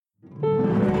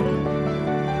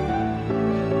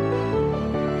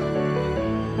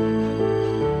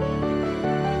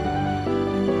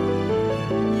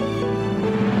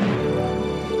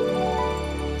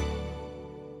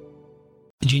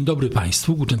Dzień dobry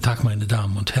Państwu, guten Tag meine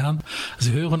Damen und Herren.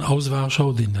 Sie hören aus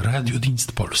Warschau den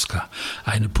Radiodienst Polska,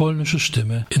 eine polnische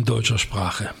Stimme in deutscher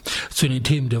Sprache. Zu den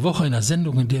Themen der Woche, einer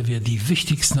Sendung, in der wir die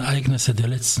wichtigsten Ereignisse der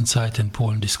letzten Zeit in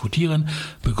Polen diskutieren,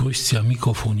 begrüßt Sie am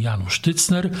Mikrofon Janusz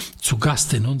Tycner. Zu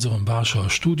Gast in unserem Warschauer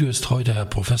Studio ist heute Herr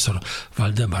Professor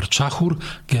Waldemar Czachur,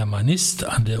 Germanist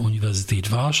an der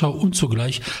Universität Warschau und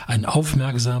zugleich ein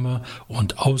aufmerksamer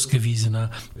und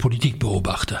ausgewiesener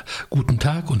Politikbeobachter. Guten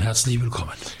Tag und herzlich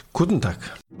willkommen. Guten Tag.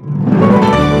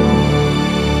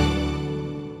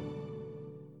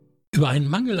 Über einen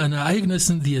Mangel an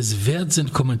Ereignissen, die es wert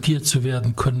sind, kommentiert zu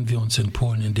werden, können wir uns in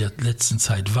Polen in der letzten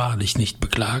Zeit wahrlich nicht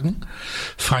beklagen.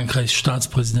 Frankreichs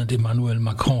Staatspräsident Emmanuel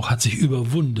Macron hat sich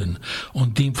überwunden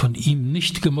und dem von ihm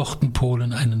nicht gemochten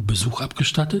Polen einen Besuch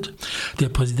abgestattet. Der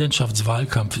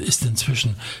Präsidentschaftswahlkampf ist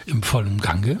inzwischen im vollen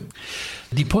Gange.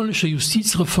 Die polnische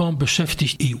Justizreform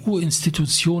beschäftigt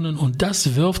EU-Institutionen und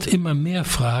das wirft immer mehr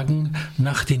Fragen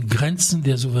nach den Grenzen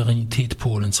der Souveränität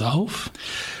Polens auf.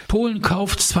 Polen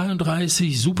kauft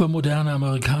 32 supermoderne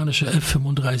amerikanische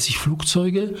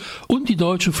F-35-Flugzeuge und die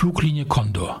deutsche Fluglinie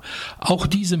Condor. Auch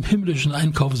diesem himmlischen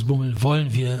Einkaufsbummel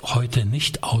wollen wir heute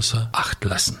nicht außer Acht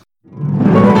lassen.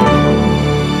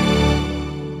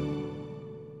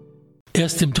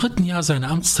 Erst im 3. Jahr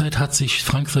seiner Amtszeit hat sich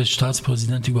Frankreichs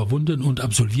Staatspräsident überwunden und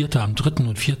absolvierte am 3.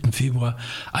 und 4. Februar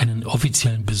einen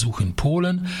offiziellen Besuch in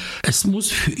Polen. Es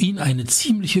muss für ihn eine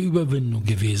ziemliche Überwindung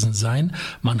gewesen sein.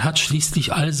 Man hat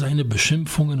schließlich all seine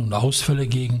Beschimpfungen und Ausfälle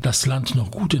gegen das Land noch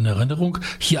gut in Erinnerung.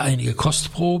 Hier einige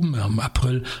Kostproben. Im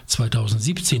April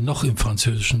 2017, noch im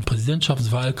französischen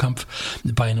Präsidentschaftswahlkampf,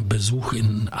 bei einem Besuch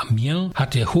in Amiens,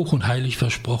 hat er hoch und heilig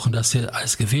versprochen, dass er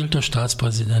als gewählter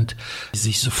Staatspräsident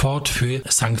sich sofort für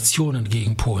Sanktionen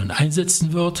gegen Polen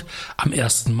einsetzen wird. Am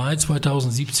 1. Mai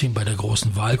 2017 bei der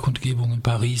großen Wahlkundgebung in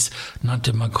Paris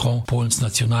nannte Macron Polens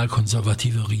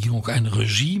nationalkonservative Regierung ein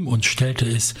Regime und stellte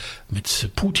es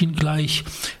mit Putin gleich.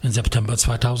 Im September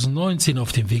 2019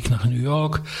 auf dem Weg nach New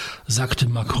York sagte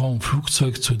Macron im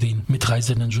Flugzeug zu den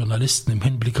mitreisenden Journalisten im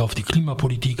Hinblick auf die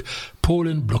Klimapolitik: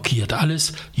 Polen blockiert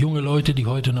alles. Junge Leute, die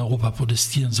heute in Europa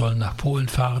protestieren, sollen nach Polen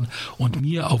fahren und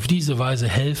mir auf diese Weise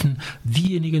helfen,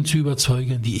 diejenigen zu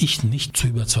überzeugen, die ich nicht zu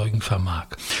überzeugen vermag.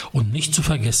 Und nicht zu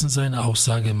vergessen seine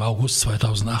Aussage im August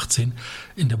 2018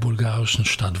 in der bulgarischen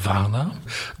Stadt Varna.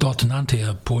 Dort nannte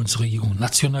er Polens Regierung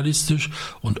nationalistisch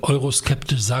und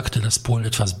euroskeptisch, sagte, dass Polen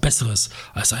etwas Besseres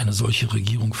als eine solche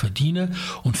Regierung verdiene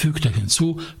und fügte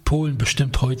hinzu: Polen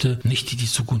bestimmt heute nicht die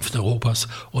Zukunft Europas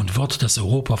und wird das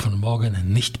Europa von morgen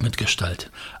nicht mitgestalten.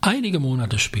 Einige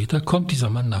Monate später kommt dieser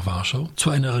Mann nach Warschau zu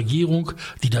einer Regierung,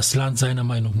 die das Land seiner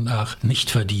Meinung nach nicht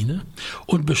verdiene,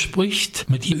 und bespricht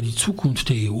mit ihr die Zukunft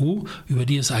der EU, über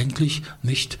die es eigentlich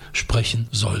nicht sprechen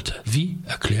sollte. Wie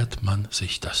erklärt man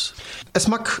sich das? Es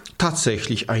mag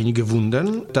tatsächlich einige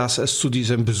wundern, dass es zu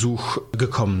diesem Besuch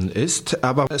gekommen ist,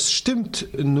 aber es stimmt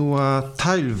nur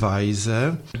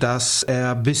teilweise, dass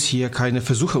er bisher keine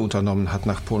Versuche unternommen hat,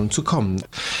 nach Polen zu kommen.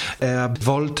 Er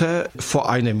wollte vor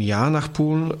einem Jahr nach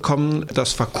Polen kommen,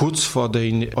 das war kurz vor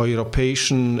den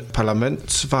europäischen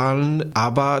Parlamentswahlen,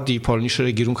 aber die polnische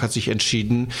Regierung hat sich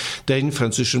entschieden, den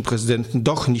französischen Präsidenten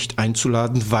doch nicht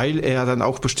einzuladen, weil er dann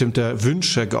auch bestimmte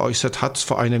Wünsche geäußert hat,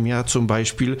 vor einem Jahr zum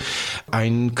Beispiel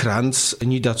einen Kranz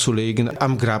niederzulegen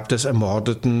am Grab des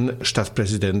ermordeten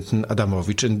Statspräsidenten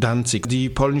Adamowicz in Danzig. Die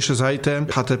polnische Seite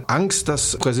hatte Angst,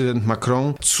 dass Präsident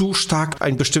Macron zu stark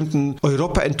einen bestimmten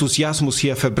Europa-Enthusiasmus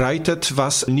hier verbreitet,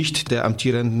 was nicht der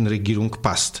amtierenden Regierung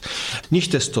passt.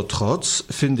 Nichtsdestotrotz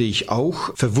finde ich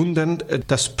auch verwundernd,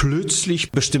 dass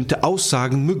plötzlich bestimmte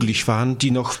Aussagen möglich waren,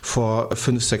 die noch vor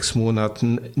 5-6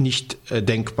 Monaten nicht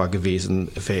denkbar gewesen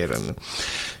wären.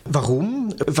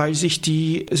 Warum? Weil sich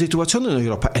die Situation in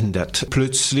Europa ändert.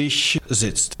 Plötzlich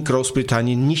sitzt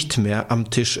Großbritannien nicht mehr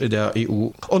am Tisch der EU.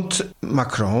 Und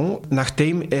Macron,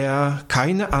 nachdem er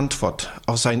keine Antwort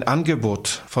auf sein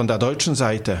Angebot von der deutschen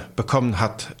Seite bekommen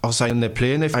hat, auf seine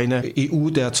Pläne, eine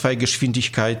EU der 2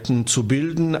 Geschwindigkeiten zu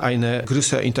bilden, eine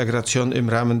größere Integration im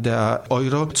Rahmen der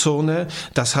Eurozone,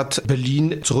 das hat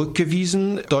Berlin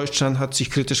zurückgewiesen. Deutschland hat sich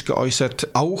kritisch geäußert,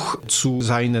 auch zu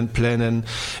seinen Plänen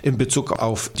in Bezug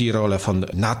auf die Rolle von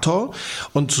NATO.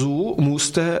 Und so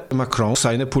musste Macron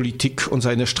seine Politik und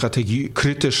seine Strategie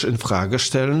kritisch in Frage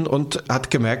stellen und hat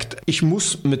gemerkt, ich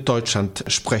muss mit Deutschland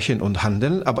sprechen und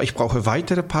handeln, aber ich brauche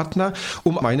weitere Partner,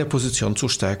 um meine Position zu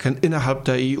stärken innerhalb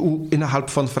der EU, innerhalb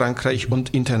von Frankreich und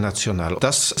international.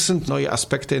 Das sind neue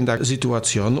Aspekte in der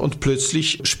Situation und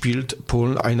plötzlich spielt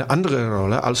Polen eine andere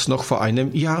Rolle als noch vor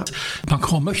einem Jahr. Ja.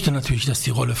 Macron möchte natürlich, dass die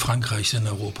Rolle Frankreichs in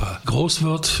Europa groß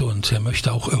wird und er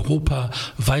möchte auch Europa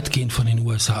weitgehend von den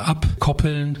USA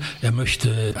abkoppeln. Er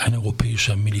möchte eine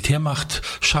europäische Militärmacht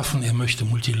schaffen. Er möchte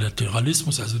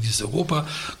Multilateralismus, also dieses Europa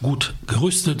gut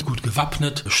gerüstet, gut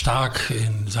gewappnet, stark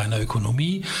in seiner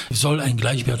Ökonomie, soll ein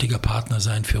gleichwertiger Partner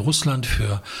sein für Russland,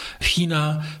 für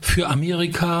China, für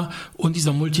Amerika. Und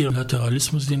dieser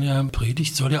Multilateralismus, den er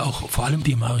predigt, soll ja auch vor allem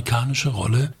die amerikanische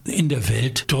Rolle in der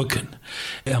Welt drücken.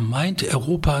 Er meint,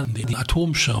 Europa den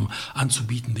Atomschirm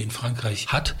anzubieten, den Frankreich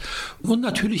hat. Und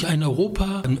natürlich ein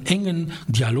Europa im engen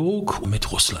Dialog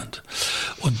mit Russland.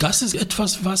 Und das ist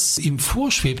etwas, was ihm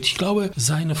vorschwebt. Ich glaube,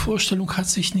 seine Vorstellung hat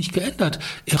sich nicht geändert.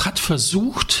 Er hat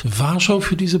versucht, Warschau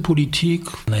für diese Politik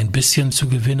ein bisschen zu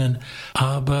gewinnen.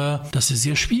 Aber das ist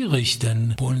sehr schwierig,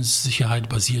 denn Polens Sicherheit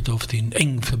basiert auf den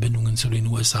engen Verbindungen zu den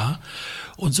USA.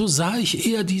 Und so sah ich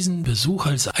eher diesen Besuch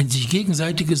als ein sich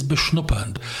gegenseitiges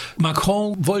Beschnuppern.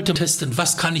 Macron wollte testen,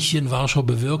 was kann ich hier in Warschau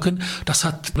bewirken. Das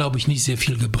hat, glaube ich, nicht sehr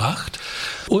viel gebracht.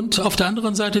 Und auf der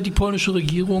anderen Seite, die polnische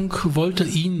Regierung wollte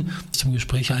ihn zum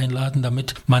Gespräch einladen,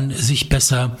 damit man sich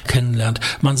besser kennenlernt.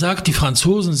 Man sagt, die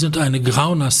Franzosen sind eine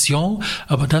Grande Nation,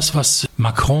 aber das, was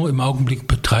Macron im Augenblick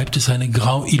betreibt, ist eine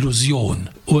Grande Illusion.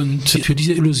 Und für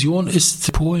diese Illusion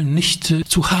ist Polen nicht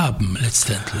zu haben,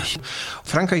 letztendlich.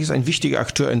 Frankreich ist ein wichtiger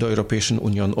Akteur in der Europäischen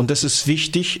Union und es ist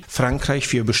wichtig, Frankreich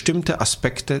für bestimmte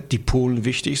Aspekte, die Polen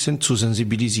wichtig sind, zu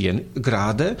sensibilisieren.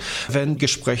 Gerade wenn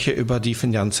Gespräche über die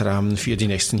Finanzrahmen für die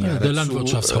nächsten Jahre. Der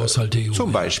Landwirtschaftshaushalt der EU.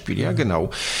 Zum Beispiel, ja, genau.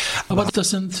 Aber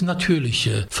das sind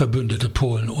natürliche Verbündete,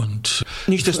 Polen und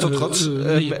nichtsdestotrotz,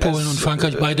 Polen und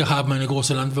Frankreich, beide haben eine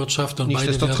große Landwirtschaft und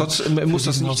nichtsdestotrotz muss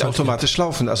das nicht automatisch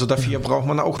laufen. Also dafür braucht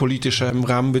man auch politische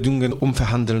Rahmenbedingungen, um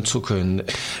verhandeln zu können.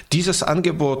 Dieses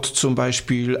Angebot zum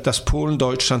Beispiel, dass Polen,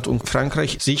 Deutschland und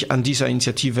Frankreich sich an dieser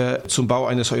Initiative zum Bau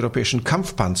eines europäischen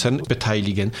Kampfpanzers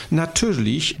beteiligen.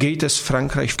 Natürlich geht es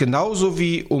Frankreich genauso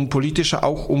wie um politische,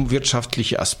 auch um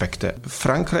wirtschaftliche Aspekte.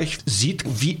 Frankreich sieht,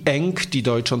 wie eng die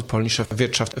deutsche und polnische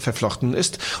Wirtschaft verflochten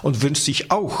ist und wünscht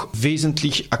sich auch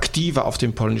wesentlich aktiver auf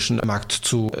dem polnischen Markt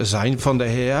zu sein. Von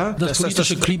daher, das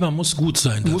politische Klima muss gut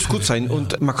sein. Muss gut sein. Ja.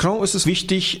 Und Macron ist es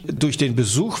wichtig, durch den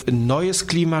Besuch ein neues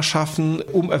Klima schaffen,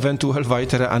 um eventuell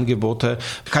weitere Angebote,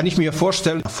 kann ich mir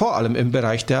vorstellen, vor allem im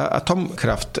Bereich der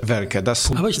Atomkraftwerke.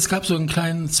 Aber es gab so einen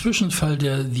kleinen Zwischenfall,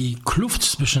 der die Kluft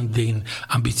zwischen den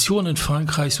Ambitionen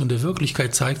Frankreichs und der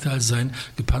Wirklichkeit zeigte, als sein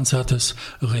gepanzertes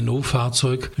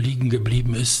Renault-Fahrzeug liegen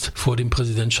geblieben ist vor dem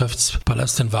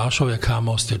Präsidentschaftspalast in Warschau. Er kam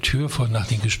aus der Tür nach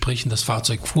den Gesprächen, das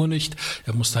Fahrzeug fuhr nicht,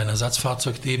 er musste ein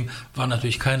Ersatzfahrzeug nehmen, war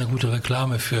natürlich keine gute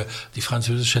Reklame für die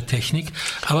französische Technik.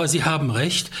 Aber Sie haben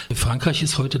recht, Frankreich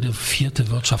ist heute der 4.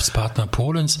 Wirtschaftspartner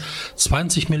Polens.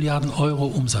 20 Milliarden Euro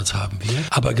Umsatz haben wir.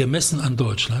 Aber gemessen an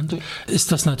Deutschland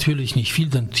ist das natürlich nicht viel,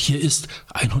 denn hier ist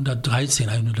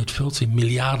 114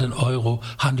 Milliarden Euro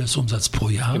Handelsumsatz pro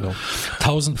Jahr. Genau.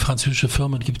 1000 französische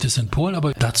Firmen gibt es in Polen,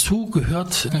 aber dazu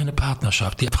gehört eine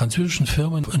Partnerschaft. Die französischen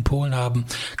Firmen in Polen haben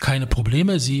keine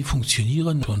Probleme, sie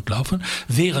funktionieren und laufen,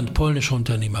 während polnische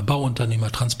Unternehmer,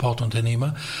 Bauunternehmer,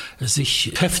 Transportunternehmer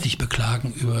sich heftig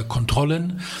beklagen über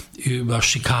Kontrollen, über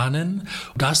Schikanen,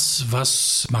 das,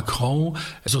 was Macron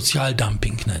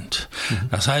Sozialdumping nennt.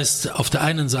 Das heißt, auf der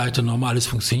einen Seite normales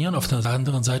Funktionieren, auf der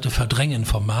anderen Seite Verdrängen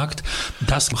vom Markt.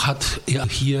 Das hat er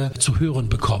hier zu hören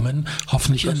bekommen.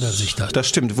 Hoffentlich ändert sich das. Das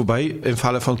stimmt, wobei im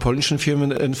Falle von polnischen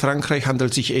Firmen in Frankreich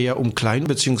handelt es sich eher um kleine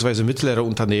bzw. mittlere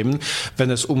Unternehmen. Wenn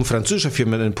es um französische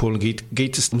Firmen in Polen geht,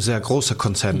 geht es um sehr große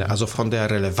Konzerne. Also von der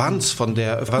Relevanz, von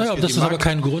der... Naja, das ist aber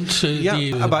kein Grund,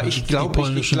 aber ich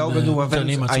glaube nur,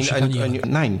 wenn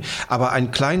aber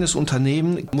ein kleines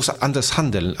Unternehmen muss anders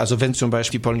handeln. Also wenn zum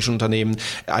Beispiel die polnischen Unternehmen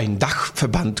einen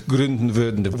Dachverband gründen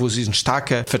würden, wo sie eine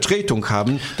starke Vertretung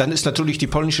haben, dann ist natürlich die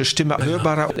polnische Stimme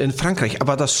hörbarer in Frankreich.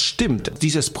 Aber das stimmt.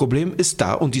 Dieses Problem ist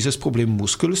da und dieses Problem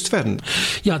muss gelöst werden.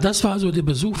 Ja, das war also der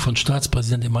Besuch von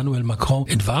Staatspräsident Emmanuel Macron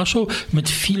in Warschau. Mit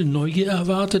viel Neugier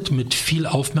erwartet, mit viel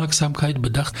Aufmerksamkeit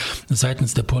bedacht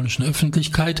seitens der polnischen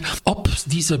Öffentlichkeit. Ob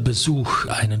dieser Besuch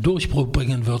einen Durchbruch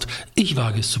bringen wird, ich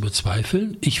wage es zu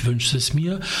bezweifeln. Ich wünsche es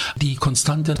mir. Die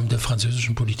Konstanten der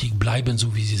französischen Politik bleiben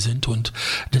so, wie sie sind und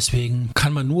deswegen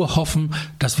kann man nur hoffen,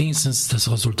 dass wenigstens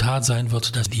das Resultat sein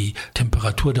wird, dass die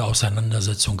Temperatur der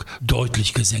Auseinandersetzung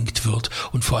deutlich gesenkt wird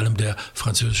und vor allem der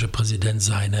französische Präsident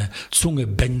seine Zunge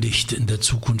bändigt in der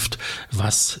Zukunft,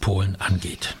 was Polen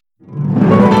angeht.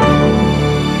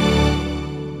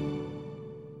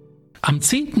 Am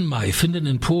 10. Mai finden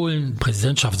in Polen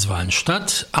Präsidentschaftswahlen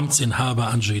statt. Amtsinhaber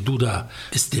Andrzej Duda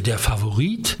ist der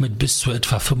Favorit mit bis zu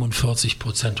etwa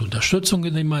 45% Unterstützung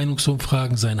in den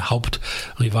Meinungsumfragen. Seine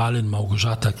Hauptrivalin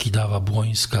Małgorzata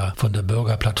Kidawa-Błońska von der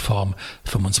Bürgerplattform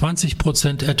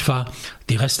 25% etwa.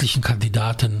 Die restlichen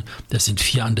Kandidaten, das sind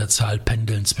 4 an der Zahl,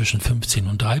 pendeln zwischen 15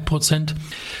 und 3%.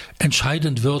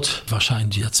 Entscheidend wird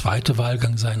wahrscheinlich der zweite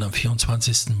Wahlgang sein am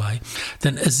 24. Mai,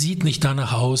 denn es sieht nicht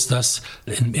danach aus, dass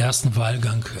im ersten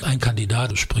Wahlgang ein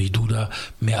Kandidat, sprich Duda,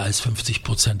 mehr als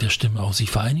 50% der Stimmen auf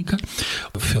sich vereinigen kann.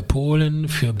 Für Polen,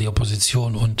 für die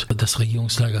Opposition und das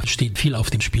Regierungslager steht viel auf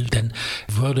dem Spiel, denn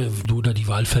würde Duda die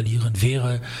Wahl verlieren,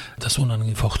 wäre das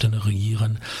unangefochtene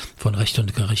Regieren von Recht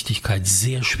und Gerechtigkeit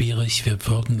sehr schwierig. Wir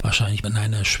würden wahrscheinlich in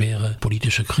eine schwere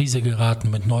politische Krise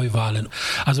geraten mit Neuwahlen.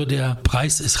 Also der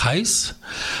Preis ist heiß.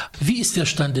 Wie ist der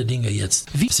Stand der Dinge jetzt?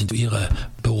 Wie sind Ihre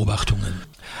Beobachtungen?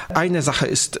 Eine Sache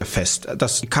ist fest,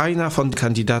 dass keiner von den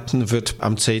Kandidaten wird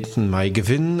am 10. Mai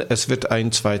gewinnen. Es wird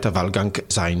ein zweiter Wahlgang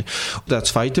sein. Der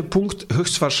zweite Punkt,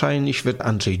 höchstwahrscheinlich wird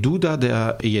Andrzej Duda,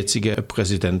 der jetzige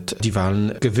Präsident, die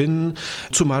Wahlen gewinnen,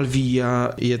 zumal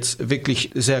wir jetzt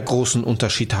wirklich sehr großen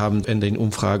Unterschied haben in den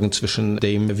Umfragen zwischen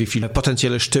dem, wie viele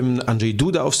potenzielle Stimmen Andrzej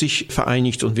Duda auf sich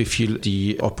vereinigt und wie viel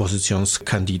die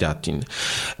Oppositionskandidatin.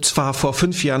 Zwar vor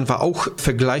 5 Jahren war auch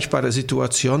vergleichbare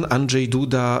Situation. Andrzej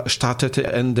Duda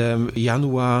startete Ende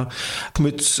Januar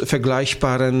mit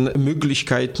vergleichbaren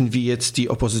Möglichkeiten wie jetzt die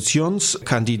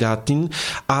Oppositionskandidatin.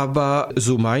 Aber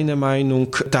so meine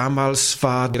Meinung, damals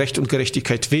war Recht und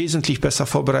Gerechtigkeit wesentlich besser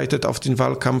vorbereitet auf den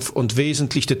Wahlkampf und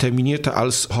wesentlich determinierter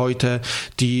als heute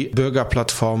die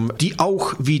Bürgerplattform, die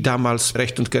auch wie damals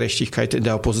Recht und Gerechtigkeit in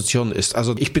der Opposition ist.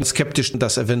 Also ich bin skeptisch,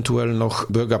 dass eventuell noch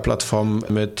Bürgerplattform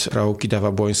mit Frau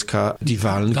Kidawa-Błońska die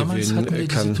Wahlen gewinnen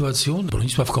kann. Die Situation,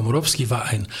 Bronisław Komorowski war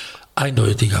ein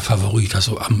eindeutiger Favorit.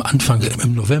 Also am Anfang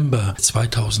im November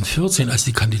 2014, als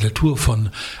die Kandidatur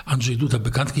von Andrzej Duda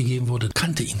bekannt gegeben wurde,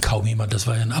 kannte ihn kaum jemand. Das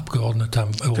war ja ein Abgeordneter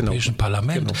im Europäischen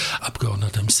Parlament,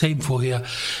 Abgeordneter im Sejm vorher.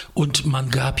 Und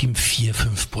man gab ihm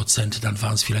 4-5%, dann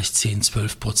waren es vielleicht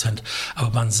 10-12%.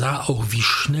 Aber man sah auch, wie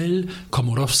schnell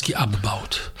Komorowski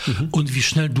abbaut und wie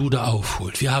schnell Duda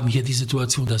aufholt. Wir haben hier die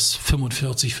Situation, dass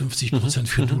 45-50%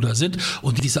 für Duda sind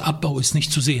und dieser Abbau ist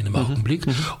nicht zu sehen im Augenblick.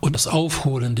 Und das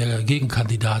Aufholen der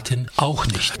Gegenkandidatin auch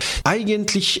nicht.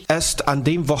 Eigentlich erst an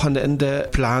dem Wochenende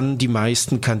planen die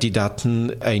meisten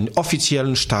Kandidaten einen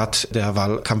offiziellen Start der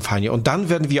Wahlkampagne. Und dann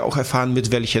werden wir auch erfahren, mit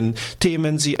welchen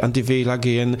Themen sie an die Wähler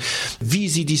gehen, wie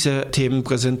sie diese Themen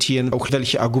präsentieren, auch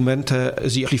welche Argumente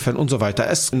sie liefern und so weiter.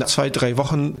 Erst in 2-3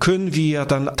 Wochen können wir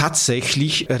dann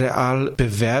tatsächlich real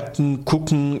bewerten,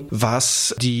 gucken,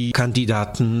 was die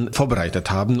Kandidaten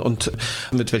vorbereitet haben und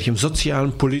mit welchem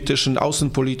sozialen, politischen,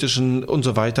 außenpolitischen und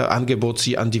so weiter Angebot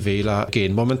sie an die Wähler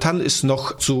gehen. Momentan ist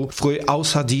noch zu früh,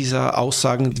 außer dieser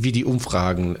Aussagen, wie die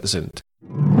Umfragen sind.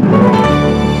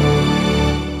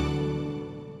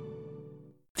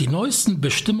 Die neuesten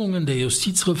Bestimmungen der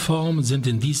Justizreform sind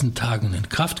in diesen Tagen in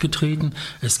Kraft getreten.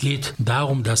 Es geht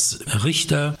darum, dass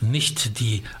Richter nicht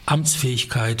die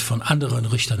Amtsfähigkeit von anderen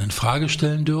Richtern in Frage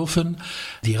stellen dürfen,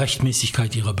 die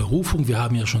Rechtmäßigkeit ihrer Berufung. Wir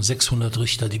haben ja schon 600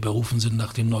 Richter, die berufen sind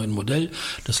nach dem neuen Modell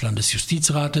des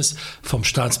Landesjustizrates, vom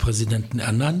Staatspräsidenten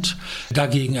ernannt.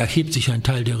 Dagegen erhebt sich ein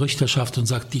Teil der Richterschaft und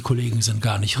sagt, die Kollegen sind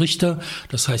gar nicht Richter.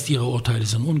 Das heißt, ihre Urteile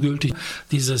sind ungültig.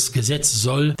 Dieses Gesetz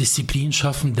soll Disziplin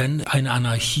schaffen, denn eine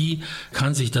Anarchie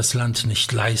kann sich das Land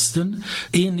nicht leisten.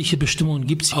 Ähnliche Bestimmungen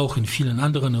gibt es auch in vielen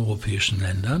anderen europäischen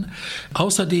Ländern.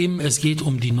 Außerdem, es geht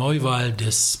um die Neuwahl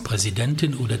des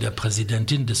Präsidenten oder der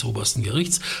Präsidentin des obersten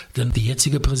Gerichts, denn die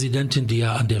jetzige Präsidentin, die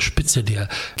ja an der Spitze der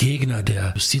Gegner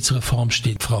der Justizreform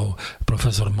steht, Frau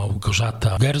Professor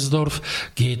Małgorzata Gersdorf,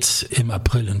 geht im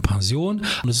April in Pension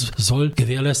und es soll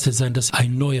gewährleistet sein, dass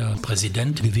ein neuer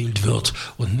Präsident gewählt wird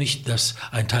und nicht, dass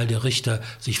ein Teil der Richter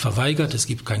sich verweigert. Es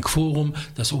gibt kein Quorum.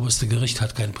 Das oberste Gericht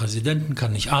hat keinen Präsidenten,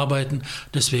 kann nicht arbeiten.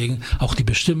 Deswegen auch die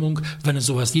Bestimmung, wenn es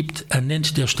sowas gibt,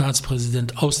 ernennt der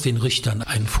Staatspräsident aus den Richtern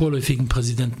einen vorläufigen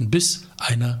Präsidenten, bis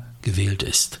einer gewählt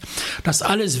ist. Das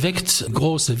alles weckt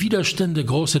große Widerstände,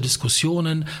 große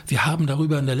Diskussionen. Wir haben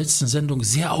darüber in der letzten Sendung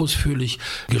sehr ausführlich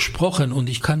gesprochen und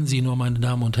ich kann Sie nur, meine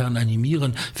Damen und Herren,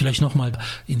 animieren, vielleicht nochmal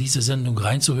in diese Sendung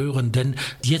reinzuhören, denn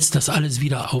jetzt das alles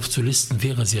wieder aufzulisten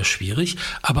wäre sehr schwierig.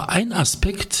 Aber ein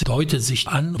Aspekt deutet sich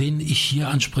an, den ich hier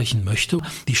ansprechen möchte: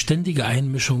 die ständige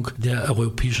Einmischung der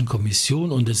Europäischen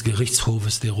Kommission und des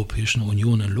Gerichtshofes der Europäischen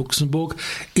Union in Luxemburg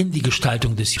in die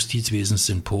Gestaltung des Justizwesens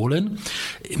in Polen.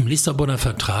 Im Lissabonner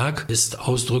Vertrag ist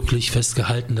ausdrücklich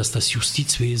festgehalten, dass das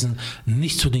Justizwesen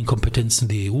nicht zu den Kompetenzen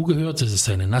der EU gehört. Das ist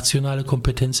eine nationale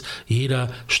Kompetenz. Jeder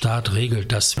Staat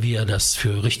regelt das, wie er das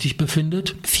für richtig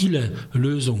befindet. Viele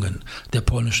Lösungen der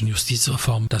polnischen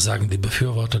Justizreform, das sagen die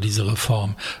Befürworter dieser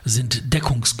Reform, sind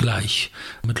deckungsgleich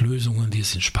mit Lösungen, die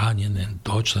es in Spanien, in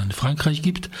Deutschland, in Frankreich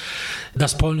gibt.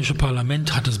 Das polnische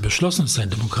Parlament hat es beschlossen. Es ist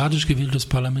ein demokratisch gewähltes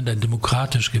Parlament. Ein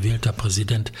demokratisch gewählter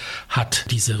Präsident hat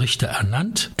diese Richter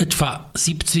ernannt. Etwa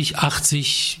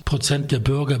 70-80% der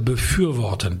Bürger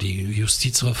befürworten die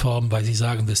Justizreform, weil sie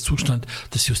sagen, der Zustand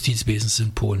des Justizwesens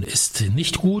in Polen ist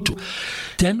nicht gut.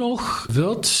 Dennoch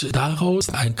wird daraus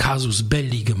ein Casus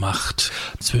belli gemacht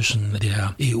zwischen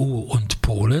der EU und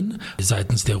Polen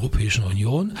seitens der Europäischen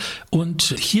Union.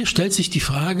 Und hier stellt sich die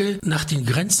Frage nach den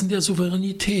Grenzen der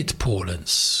Souveränität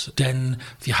Polens. Denn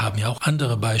wir haben ja auch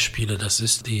andere Beispiele. Das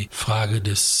ist die Frage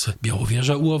des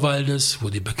Białowieża Urwaldes,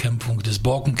 wo die Bekämpfung des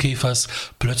Borkenkäfers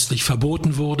plötzlich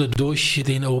verboten wurde durch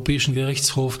den Europäischen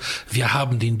Gerichtshof. Wir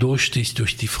haben den Durchstich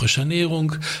durch die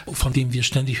Frischernährung, von dem wir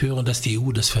ständig hören, dass die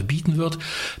EU das verbieten wird.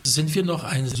 Sind wir noch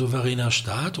ein souveräner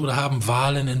Staat oder haben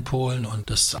Wahlen in Polen und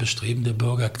das Bestreben der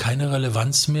Bürger keine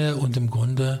Relevanz mehr und im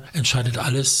Grunde entscheidet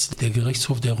alles der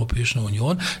Gerichtshof der Europäischen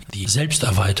Union? Die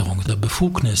Selbsterweiterung der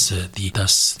Befugnisse, die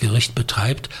das Gericht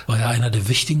betreibt, war ja einer der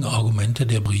wichtigen Argumente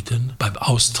der Briten beim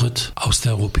Austritt aus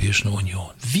der Europäischen Union.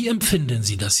 Wie empfinden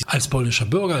Sie das als polnischer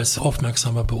Bürger, als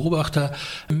aufmerksamer Beobachter?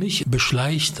 Mich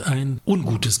beschleicht ein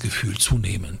ungutes Gefühl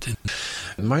zunehmend.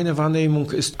 Meine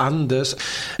Wahrnehmung ist anders.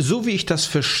 So wie ich das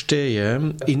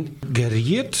verstehe,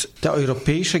 geriert der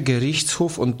Europäische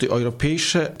Gerichtshof und die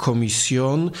Europäische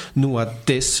Kommission nur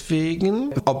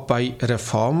deswegen, ob bei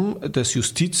Reform des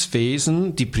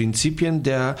Justizwesens die Prinzipien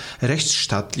der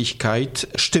Rechtsstaatlichkeit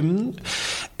stimmen.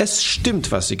 Es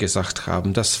stimmt, was Sie gesagt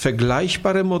haben, dass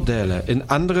vergleichbare Modelle in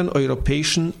anderen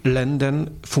europäischen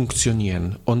Ländern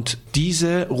funktionieren. Und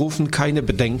diese rufen keine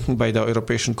Bedenken bei der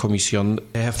Europäischen Kommission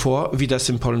hervor, wie das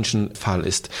im polnischen Fall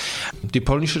ist. Die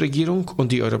polnische Regierung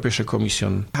und die Europäische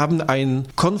Kommission haben einen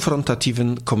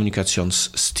konfrontativen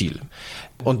Kommunikationsstil.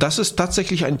 Und das ist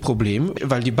tatsächlich ein Problem,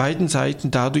 weil die beiden Seiten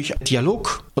dadurch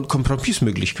Dialog- und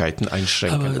Kompromissmöglichkeiten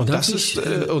einschränken. Und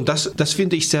das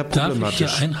finde ich sehr problematisch.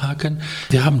 Darf ich hier einhaken?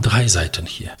 Wir haben drei Seiten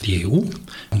hier. Die EU,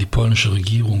 die polnische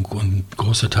Regierung und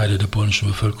große Teile der polnischen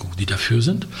Bevölkerung, die dafür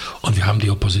sind. Und wir haben die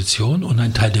Opposition und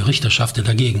einen Teil der Richterschaft, der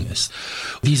dagegen ist.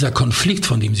 Dieser Konflikt,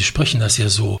 von dem Sie sprechen, dass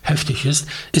er so heftig ist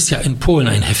ja in Polen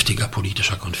ein heftiger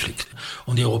politischer Konflikt.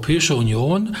 Und die Europäische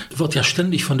Union wird ja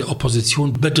ständig von der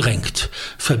Opposition bedrängt.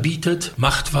 Verbietet,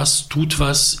 macht was, tut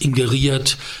was,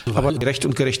 ingeriert. Aber Recht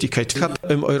und Gerechtigkeit hat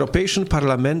im Europäischen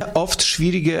Parlament oft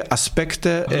schwierige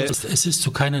Aspekte. Es ist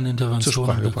zu keinen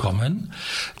Interventionen gekommen.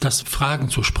 Dass Fragen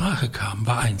zur Sprache kamen,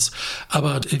 war eins.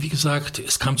 Aber wie gesagt,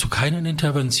 es kam zu keinen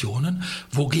Interventionen,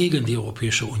 wogegen die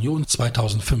Europäische Union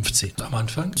 2015 am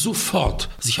Anfang sofort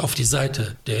sich auf die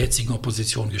Seite der jetzigen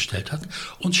Opposition gestellt hat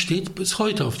und steht bis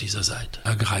heute auf dieser Seite,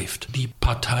 ergreift die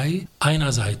Partei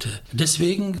einer Seite.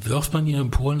 Deswegen wirft man in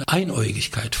Polen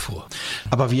Einäugigkeit vor.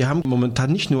 Aber wir haben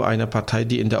momentan nicht nur eine Partei,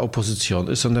 die in der Opposition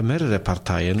ist, sondern mehrere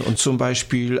Parteien. Und zum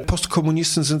Beispiel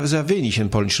Postkommunisten sind sehr wenig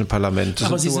im polnischen Parlament.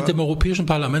 Aber sie sind im Europäischen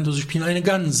Parlament und sie spielen eine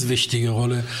ganz wichtige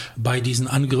Rolle bei diesen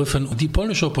Angriffen. Und die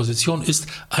polnische Opposition ist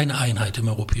eine Einheit im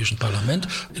Europäischen Parlament.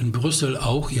 In Brüssel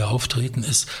auch. Ihr Auftreten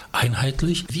ist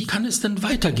einheitlich. Wie kann es denn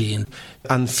weitergehen?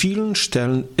 An vielen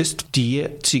Stellen ist die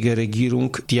jetzige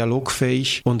Regierung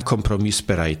dialogfähig und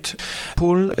kompromissbereit.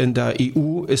 Polen in der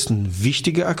EU ist ein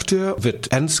wichtiger Akteur,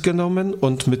 wird ernst genommen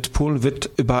und mit Polen wird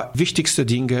über wichtigste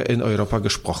Dinge in Europa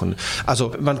gesprochen.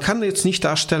 Also man kann jetzt nicht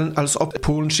darstellen, als ob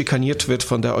Polen schikaniert wird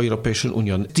von der Europäischen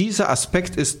Union. Dieser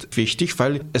Aspekt ist wichtig,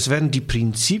 weil es werden die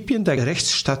Prinzipien der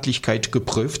Rechtsstaatlichkeit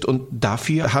geprüft und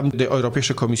dafür haben die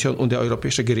Europäische Kommission und der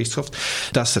Europäische Gerichtshof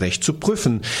das Recht zu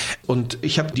prüfen. Und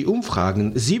ich habe die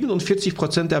Umfragen,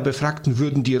 47% der Befragten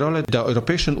würden die Rolle der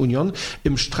Europäischen Union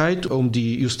im Streit um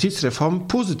die Justizreform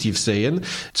positiv sehen,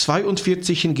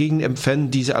 42 hingegen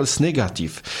empfinden diese als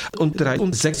negativ. Und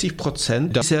 63%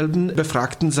 derselben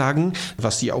Befragten sagen,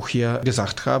 was sie auch hier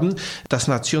gesagt haben, dass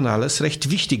nationales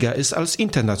Recht wichtiger ist als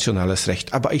internationales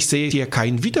Recht. Aber ich sehe hier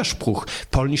keinen Widerspruch.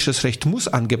 Polnisches Recht muss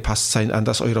angepasst sein an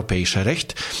das europäische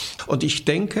Recht. Und ich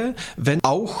denke, wenn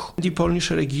auch die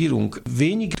polnische Regierung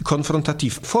wenig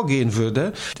konfrontativ vorgehen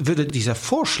würde, würde dieser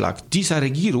Vorschlag dieser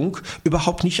Regierung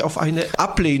überhaupt nicht auf eine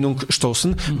Ablehnung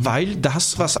stoßen, weil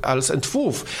das, was als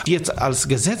Entwurf jetzt als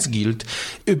Gesetz gilt,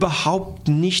 überhaupt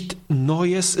nicht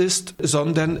Neues ist,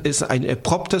 sondern ist ein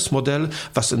erprobtes Modell,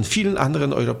 was in vielen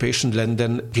anderen europäischen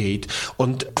Ländern geht.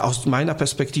 Und aus meiner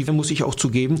Perspektive muss ich auch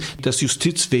zugeben, das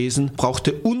Justizwesen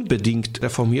brauchte unbedingt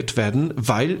reformiert werden,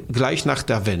 weil gleich nach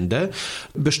der Wende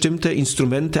bestimmte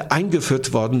Instrumente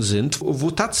eingeführt worden sind,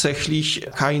 wo tatsächlich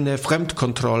keine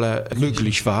Fremdkontrolle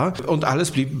möglich war und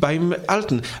alles blieb beim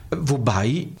Alten.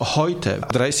 Wobei heute,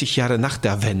 30 Jahre nach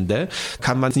der Wende,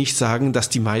 kann man nicht sagen, dass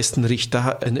die meisten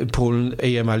Richter in Polen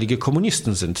ehemalige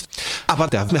Kommunisten sind. Aber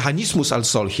der Mechanismus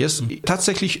als solches,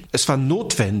 tatsächlich, es war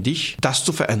notwendig, das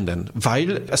zu verändern,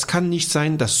 weil es kann nicht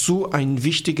sein, dass so eine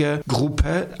wichtige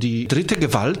Gruppe, die dritte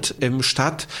Gewalt im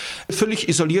Staat, völlig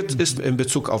isoliert ist in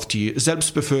Bezug auf die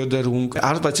Selbstbeförderung,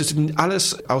 Arbeitssystem,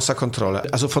 alles außer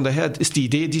Kontrolle. Also von daher ist die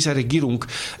Idee dieser Regierung,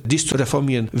 dies zu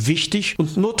reformieren, wichtig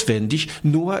und notwendig.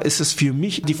 Nur ist es für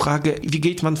mich die Frage, wie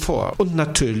geht man vor? Und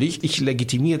natürlich, ich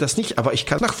legitimiere das nicht, aber ich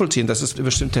kann nachvollziehen, dass es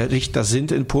bestimmte Richter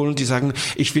sind in Polen, die sagen,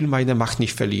 ich will meine Macht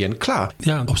nicht verlieren. Klar.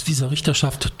 Ja, aus dieser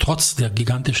Richterschaft, trotz der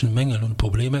gigantischen Mängel und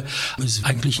Probleme, ist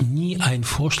eigentlich nie ein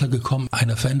Vorschlag gekommen,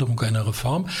 einer Veränderung, einer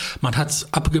Reform. Man hat es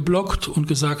abgeblockt und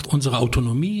gesagt, unsere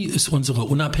Autonomie ist unsere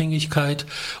Unabhängigkeit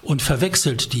und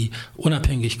verwechselt die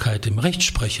Unabhängigkeit im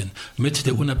Rechtsprechen mit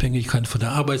der Unabhängigkeit von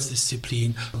der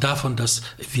Arbeitsdisziplin, davon, dass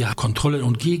wir Kontrolle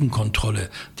und Gegenkontrolle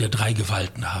der drei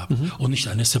Gewalten haben und nicht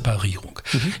eine Separierung.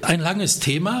 Ein langes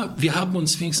Thema. Wir haben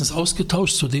uns wenigstens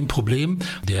ausgetauscht zu dem Problem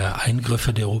der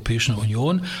Eingriffe der Europäischen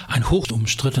Union. Ein hoch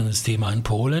umstrittenes Thema in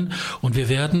Polen. Und wir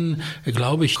werden,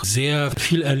 glaube ich, sehr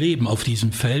viel erleben auf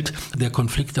diesem Feld. Der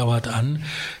Konflikt dauert an.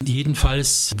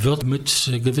 Jedenfalls wird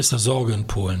mit gewisser Sorge in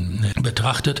Polen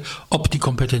betrachtet, ob die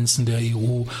Kompetenzen der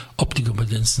EU, ob die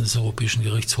Kompetenzen des Europäischen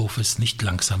Gerichtshofes nicht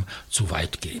langsam zu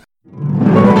weit gehen.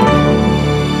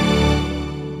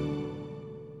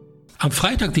 Am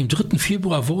Freitag, dem 3.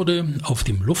 Februar, wurde auf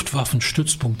dem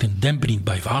Luftwaffenstützpunkt in Dęblin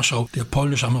bei Warschau der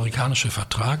polnisch-amerikanische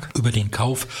Vertrag über den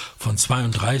Kauf von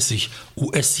 32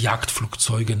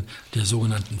 US-Jagdflugzeugen der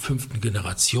sogenannten 5.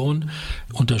 Generation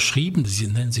unterschrieben. Sie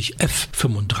nennen sich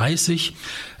F-35.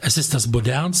 Es ist das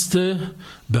modernste,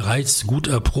 bereits gut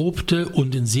erprobte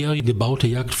und in Serie gebaute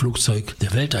Jagdflugzeug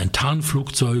der Welt, ein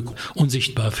Tarnflugzeug,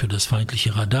 unsichtbar für das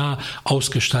feindliche Radar,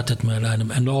 ausgestattet mit einem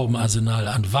enormen Arsenal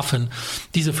an Waffen.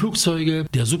 Diese Flugzeuge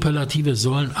der Superlative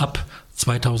sollen ab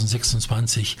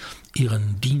 2026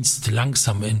 ihren Dienst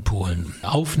langsam in Polen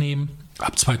aufnehmen.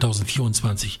 Ab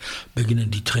 2024 beginnen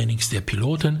die Trainings der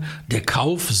Piloten. Der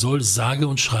Kauf soll sage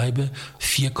und schreibe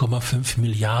 4,5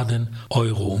 Milliarden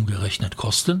Euro umgerechnet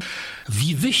kosten.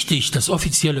 Wie wichtig das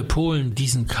offizielle Polen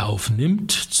diesen Kauf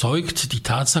nimmt, zeugt die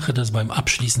Tatsache, dass beim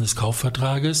Abschließen des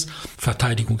Kaufvertrages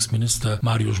Verteidigungsminister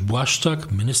Mariusz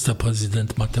Błaszczak,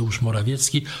 Ministerpräsident Mateusz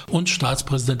Morawiecki und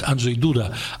Staatspräsident Andrzej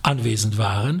Duda anwesend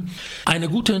waren. Eine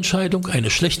gute Entscheidung, eine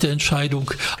schlechte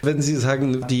Entscheidung. Wenn Sie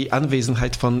sagen, die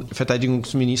Anwesenheit von Verteidigungsminister,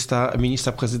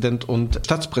 Ministerpräsident und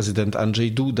Staatspräsident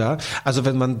Andrzej Duda, also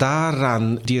wenn man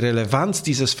daran die Relevanz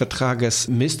dieses Vertrages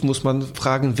misst, muss man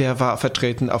fragen, wer war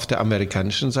vertreten auf der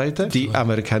amerikanischen Seite? Die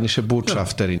amerikanische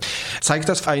Botschafterin. Zeigt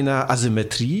das eine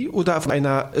Asymmetrie oder auf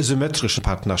einer symmetrischen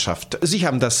Partnerschaft? Sie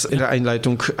haben das in der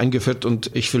Einleitung eingeführt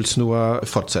und ich will es nur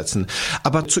fortsetzen.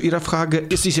 Aber zu Ihrer Frage,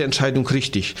 ist diese Entscheidung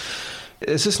richtig?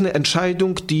 Es ist eine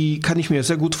Entscheidung, die kann ich mir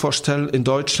sehr gut vorstellen, in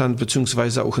Deutschland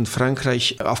bzw. auch in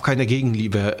Frankreich auf keine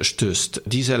Gegenliebe stößt.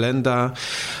 Diese Länder,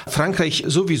 Frankreich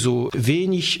sowieso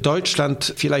wenig,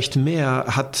 Deutschland vielleicht mehr,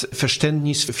 hat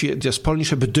Verständnis für das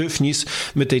polnische Bedürfnis,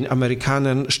 mit den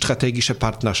Amerikanern strategische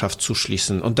Partnerschaft zu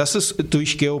schließen. Und das ist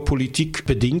durch Geopolitik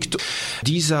bedingt.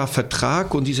 Dieser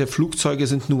Vertrag und diese Flugzeuge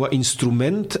sind nur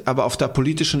Instrument, aber auf der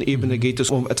politischen Ebene geht es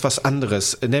um etwas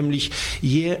anderes, nämlich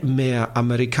je mehr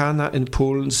Amerikaner in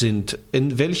Polen sind,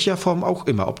 in welcher Form auch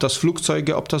immer, ob das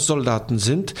Flugzeuge, ob das Soldaten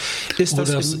sind, ist oder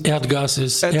das Erdgas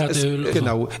ist, Erdöl.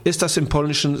 Genau, ist das im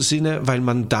polnischen Sinne, weil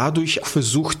man dadurch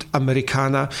versucht,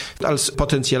 Amerikaner als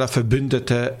potenzieller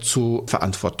Verbündete zur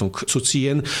Verantwortung zu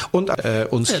ziehen und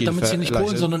uns Hilfe damit sie nicht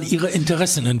Polen, sondern ihre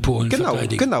Interessen in Polen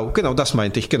verteidigen. Genau, das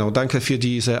meinte ich. Genau, danke für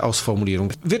diese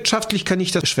Ausformulierung. Wirtschaftlich kann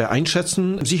ich das schwer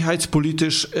einschätzen.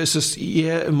 Sicherheitspolitisch ist es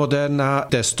je moderner,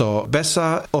 desto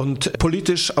besser und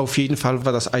politisch auf jeden Fall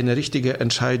war das eine richtige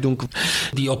Entscheidung.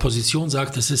 Die Opposition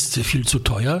sagt, es ist viel zu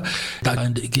teuer. Da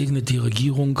entgegnet die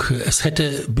Regierung, es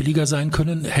hätte billiger sein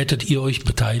können, hättet ihr euch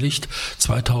beteiligt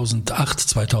 2008,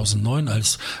 2009,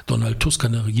 als Donald Tusk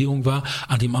an der Regierung war,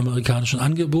 an dem amerikanischen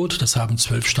Angebot, das haben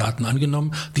 12 Staaten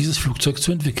angenommen, dieses Flugzeug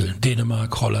zu entwickeln.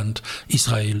 Dänemark, Holland,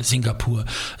 Israel, Singapur.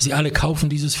 Sie alle kaufen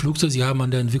dieses Flugzeug, sie haben an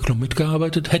der Entwicklung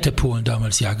mitgearbeitet. Hätte Polen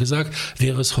damals ja gesagt,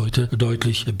 wäre es heute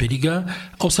deutlich billiger.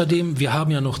 Außerdem, wir haben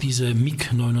ja noch diese diese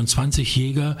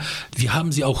MiG-29-Jäger, wir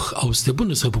haben sie auch aus der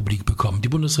Bundesrepublik bekommen. Die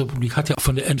Bundesrepublik hat ja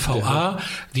von der NVA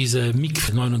diese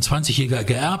MiG-29-Jäger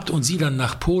geerbt und sie dann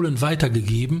nach Polen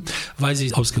weitergegeben, weil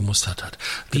sie ausgemustert hat.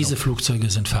 Diese Flugzeuge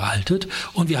sind veraltet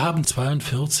und wir haben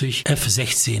 42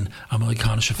 F-16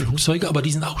 amerikanische Flugzeuge, aber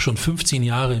die sind auch schon 15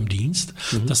 Jahre im Dienst.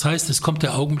 Das heißt, es kommt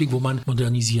der Augenblick, wo man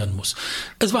modernisieren muss.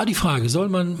 Es war die Frage, soll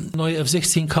man neue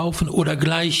F-16 kaufen oder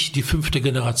gleich die 5.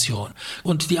 Generation?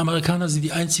 Und die Amerikaner sind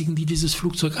die einzigen, die dieses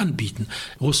Flugzeug anbieten.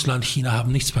 Russland, China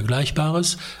haben nichts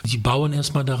Vergleichbares. Sie bauen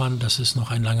erstmal daran, das ist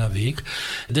noch ein langer Weg.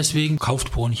 Deswegen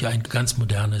kauft Polen hier ein ganz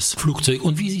modernes Flugzeug.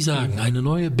 Und wie Sie sagen, eine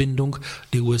neue Bindung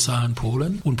der USA an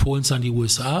Polen und Polens an die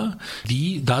USA,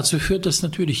 die dazu führt, dass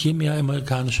natürlich je mehr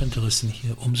amerikanische Interessen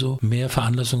hier, umso mehr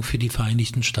Veranlassung für die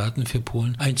Vereinigten Staaten, für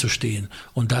Polen einzustehen.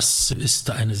 Und das ist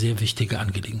eine sehr wichtige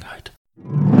Angelegenheit.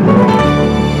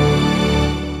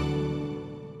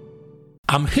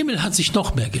 Am Himmel hat sich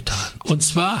noch mehr getan. Und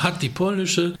zwar hat die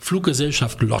polnische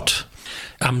Fluggesellschaft LOT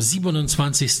am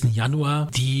 27. Januar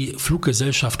die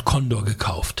Fluggesellschaft Condor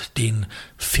gekauft, den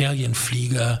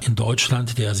Ferienflieger in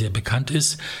Deutschland, der sehr bekannt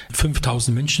ist.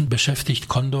 5000 Menschen beschäftigt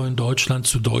Condor in Deutschland,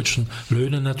 zu deutschen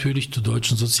Löhnen natürlich, zu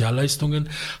deutschen Sozialleistungen,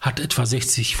 hat etwa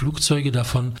 60 Flugzeuge,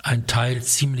 davon ein Teil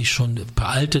ziemlich schon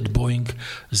veraltet, Boeing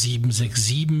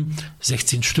 767,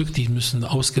 16 Stück, die müssen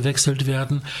ausgewechselt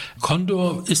werden.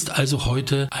 Condor ist also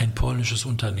heute ein polnisches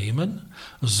Unternehmen,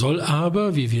 soll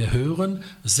aber, wie wir hören,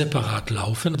 separat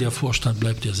laufen. Der Vorstand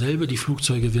bleibt derselbe, die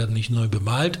Flugzeuge werden nicht neu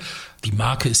bemalt. Die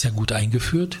Marke ist ja gut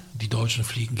eingeführt. Die Deutschen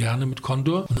fliegen gerne mit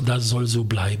Condor und das soll so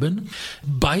bleiben.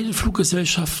 Beide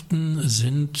Fluggesellschaften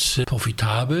sind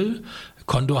profitabel.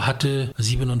 Condor hatte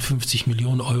 57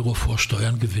 Millionen Euro vor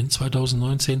Steuerngewinn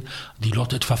 2019, die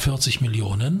LOT etwa 40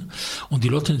 Millionen und die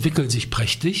LOT entwickelt sich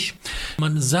prächtig.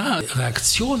 Man sah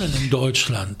Reaktionen in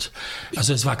Deutschland,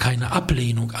 also es war keine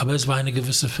Ablehnung, aber es war eine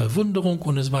gewisse Verwunderung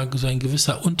und es war so ein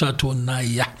gewisser Unterton,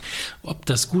 naja, ob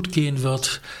das gut gehen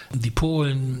wird, die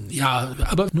Polen, ja,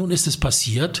 aber nun ist es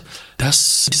passiert,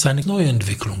 das ist eine neue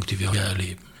Entwicklung, die wir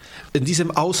erleben. In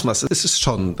diesem Ausmaß ist es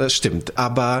schon, das stimmt.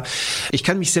 Aber ich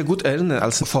kann mich sehr gut erinnern,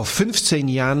 als vor 15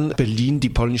 Jahren Berlin die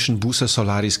polnischen Busse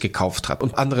Solaris gekauft hat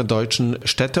und andere deutschen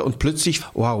Städte und plötzlich,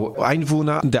 wow,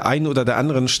 Einwohner der einen oder der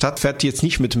anderen Stadt fährt jetzt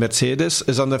nicht mit Mercedes,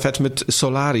 sondern fährt mit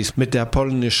Solaris, mit der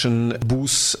polnischen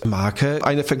Busmarke.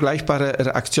 Eine vergleichbare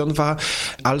Reaktion war,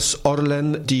 als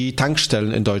Orlen die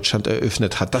Tankstellen in Deutschland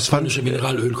eröffnet hat. Das polnische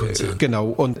Mineralölkonzern. Genau.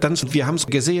 Und dann, wir haben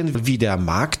gesehen, wie der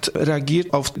Markt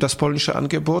reagiert auf das polnische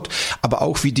Angebot, aber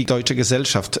auch wie die deutsche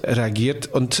Gesellschaft reagiert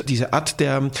und diese Art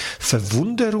der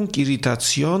Verwunderung,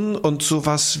 Irritation und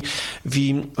sowas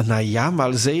wie, naja,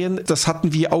 mal sehen, das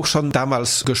hatten wir auch schon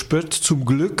damals gespürt, zum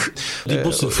Glück. Die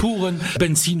Busse fuhren,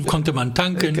 Benzin konnte man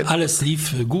tanken, alles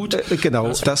lief gut.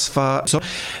 Genau, das war so.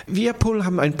 Wir Polen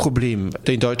haben ein Problem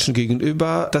den Deutschen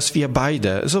gegenüber, dass wir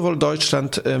beide, sowohl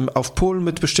Deutschland auf Polen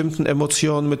mit bestimmten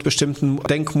Emotionen, mit bestimmten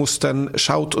Denkmustern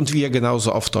schaut und wir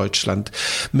genauso auf Deutschland.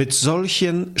 Mit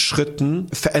solchen Schritten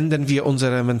verändern wir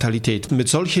unsere Mentalität. Mit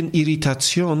solchen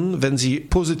Irritationen, wenn sie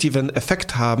positiven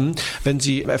Effekt haben, wenn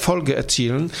sie Erfolge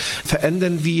erzielen,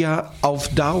 verändern wir auf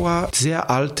Dauer sehr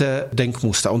alte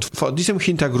Denkmuster. Und vor diesem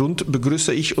Hintergrund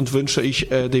begrüße ich und wünsche ich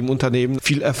dem Unternehmen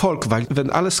viel Erfolg, weil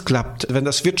wenn alles klappt, wenn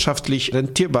das wirtschaftlich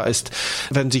rentierbar ist,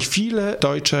 wenn sich viele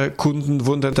deutsche Kunden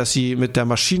wundern, dass sie mit der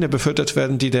Maschine befördert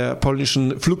werden, die der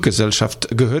polnischen Fluggesellschaft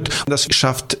gehört, das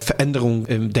schafft Veränderung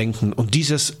im Denken. Und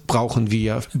dieses brauchen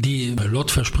wir. Die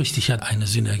LOT verspricht sich ja eine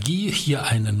Synergie, hier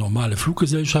eine normale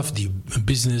Fluggesellschaft, die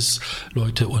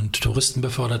Business-Leute und Touristen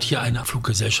befördert, hier eine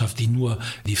Fluggesellschaft, die nur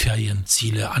die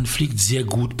Ferienziele anfliegt, sehr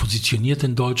gut positioniert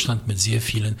in Deutschland mit sehr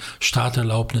vielen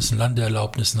Starterlaubnissen,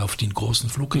 Landeerlaubnissen auf den großen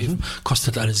Flughäfen,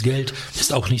 kostet alles Geld,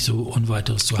 ist auch nicht so ohne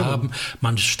weiteres zu haben.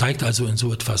 Man steigt also in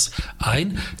so etwas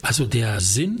ein. Also der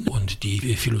Sinn und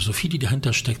die Philosophie, die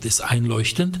dahinter steckt, ist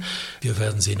einleuchtend. Wir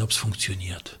werden sehen, ob es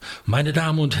funktioniert. Meine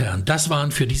Damen und Herren, das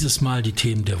waren für dieses Mal die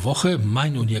Themen der Woche.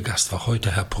 Mein und Ihr Gast war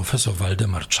heute Herr Professor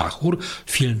Waldemar Czachur.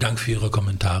 Vielen Dank für Ihre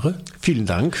Kommentare. Vielen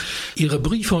Dank. Ihre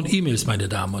Briefe und E-Mails, meine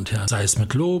Damen und Herren, sei es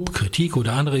mit Lob, Kritik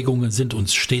oder Anregungen, sind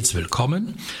uns stets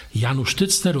willkommen. Janusz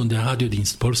Tycner und der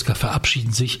Radiodienst Polska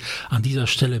verabschieden sich an dieser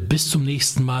Stelle bis zum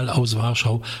nächsten Mal aus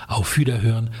Warschau. Auf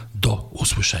Wiederhören. Do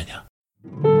usłyszenia.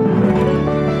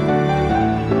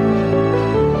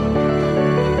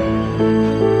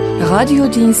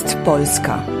 Radiodienst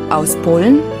Polska. Aus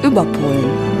Polen über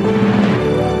Polen.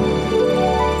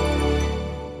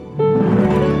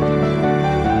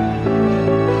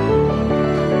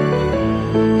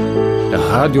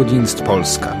 Radiodienst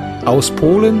Polska. Aus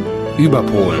Polen über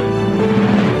Polen.